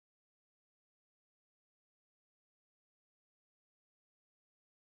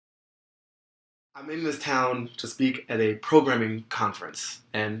I'm in this town to speak at a programming conference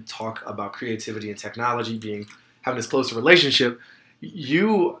and talk about creativity and technology being having this closer relationship.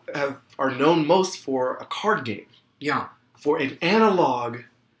 Are known most for a card game, Yeah. for an analog,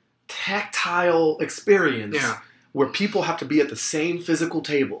 tactile experience Yeah. where people have to be at the same physical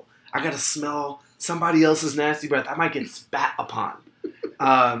table. I got to smell somebody else's nasty breath. I might get spat upon.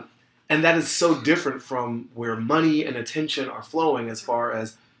 And that is so different from where money and attention are flowing as far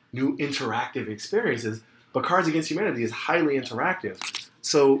as new interactive experiences. But Cards Against Humanity is highly interactive.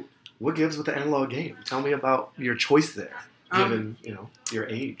 So what gives with the analog game? Tell me about your choice there, given your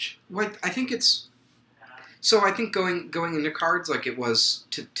age. Well, I think it's so. I think going into cards, like it was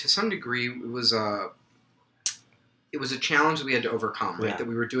to some degree, it was a challenge that we had to overcome. Right, that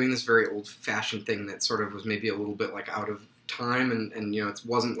we were doing this very old fashioned thing that sort of was maybe a little bit like out of time, and it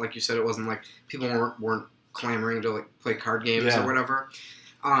wasn't like you said. It wasn't like people weren't clamoring to like play card games or whatever.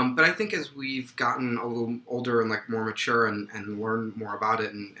 But I think as we've gotten a little older and like more mature and learned more about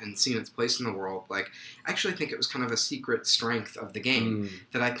it and seen its place in the world, like I actually think it was kind of a secret strength of the game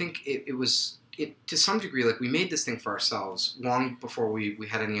that I think it was to some degree, like we made this thing for ourselves long before we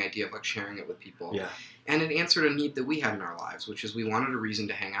had any idea of like sharing it with people. Yeah. And it answered a need that we had in our lives, which is we wanted a reason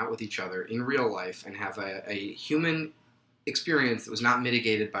to hang out with each other in real life and have a human experience that was not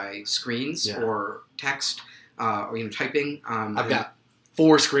mitigated by screens or text or typing. I've got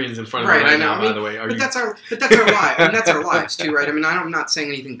 4 screens in front of me right now, by the way. But that's our lives. And that's our lives too, right? I mean, I'm not saying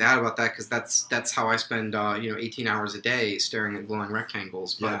anything bad about that because that's how I spend 18 hours a day staring at glowing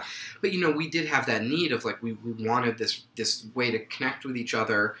rectangles. But we did have that need of like we wanted this way to connect with each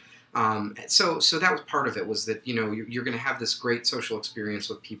other. So that was part of it, was that you're going to have this great social experience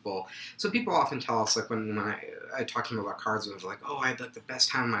with people. So people often tell us, like when I talk to them about cards, it was like, oh, I had like the best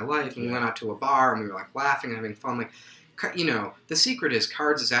time of my life, and we went out to a bar and we were like laughing and having fun, like. The secret is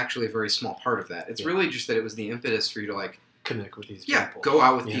cards is actually a very small part of that. It's really just that it was the impetus for you to like connect with these people. people. Go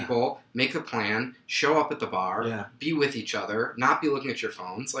out with people, make a plan, show up at the bar, be with each other, not be looking at your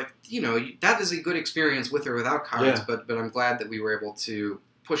phones. Like, that is a good experience with or without cards, but I'm glad that we were able to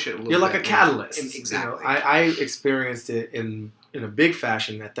push it a little bit. You're like a catalyst. Exactly. I experienced it in a big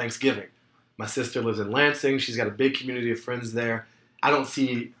fashion at Thanksgiving. My sister lives in Lansing. She's got a big community of friends there. I don't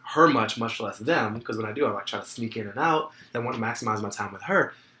see her much less them, because when I do, I like try to sneak in and out. I want to maximize my time with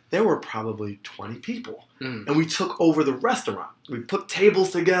her. There were probably 20 people, and we took over the restaurant. We put tables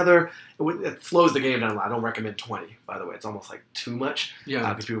together. It slows the game down a lot. I don't recommend 20, by the way. It's almost like too much,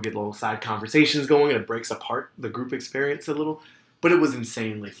 because people get little side conversations going, and it breaks apart the group experience a little. But it was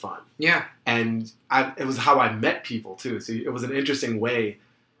insanely fun. Yeah. And it was how I met people, too. So it was an interesting way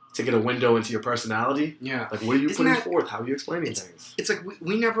to get a window into your personality. Yeah. Like, what are you putting forth? How are you explaining things? It's like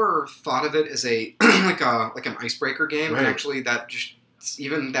we never thought of it as a like an icebreaker game. Right. And actually that just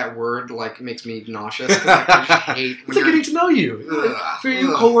even that word like makes me nauseous. Like, I just hate it's like getting to know you. For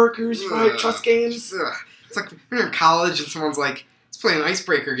you coworkers, right? Trust games. It's like when you're in college and someone's like, let's play an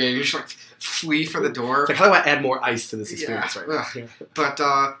icebreaker game. You just like flee for the door. It's like, how do I add more ice to this experience right now? Yeah. But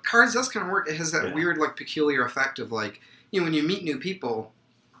cards does kind of work. It has that weird like peculiar effect of like, when you meet new people,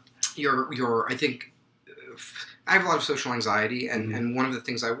 I think I have a lot of social anxiety, and one of the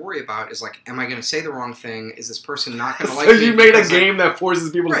things I worry about is like, am I going to say the wrong thing? Is this person not going to like me? So you made a game that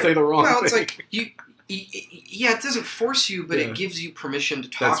forces people to say the wrong thing. Well, it's like it doesn't force you, but it gives you permission to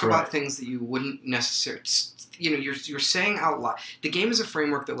talk about things that you wouldn't necessarily. You're saying out loud. The game is a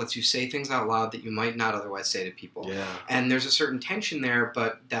framework that lets you say things out loud that you might not otherwise say to people. Yeah. And there's a certain tension there,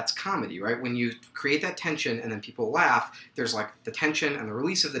 but that's comedy, right? When you create that tension and then people laugh, there's like the tension and the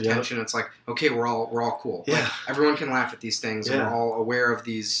release of the tension. It's like, okay, we're all cool. Yeah. Like, everyone can laugh at these things, and we're all aware of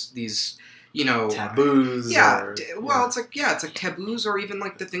these taboos. Yeah. It's like taboos, or even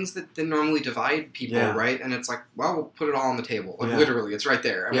like the things that normally divide people, right? And it's like, well, we'll put it all on the table. Like literally, it's right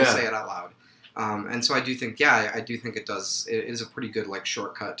there, and we'll say it out loud. And so I do think it does. It is a pretty good like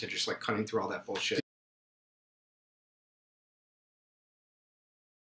shortcut to just like cutting through all that bullshit.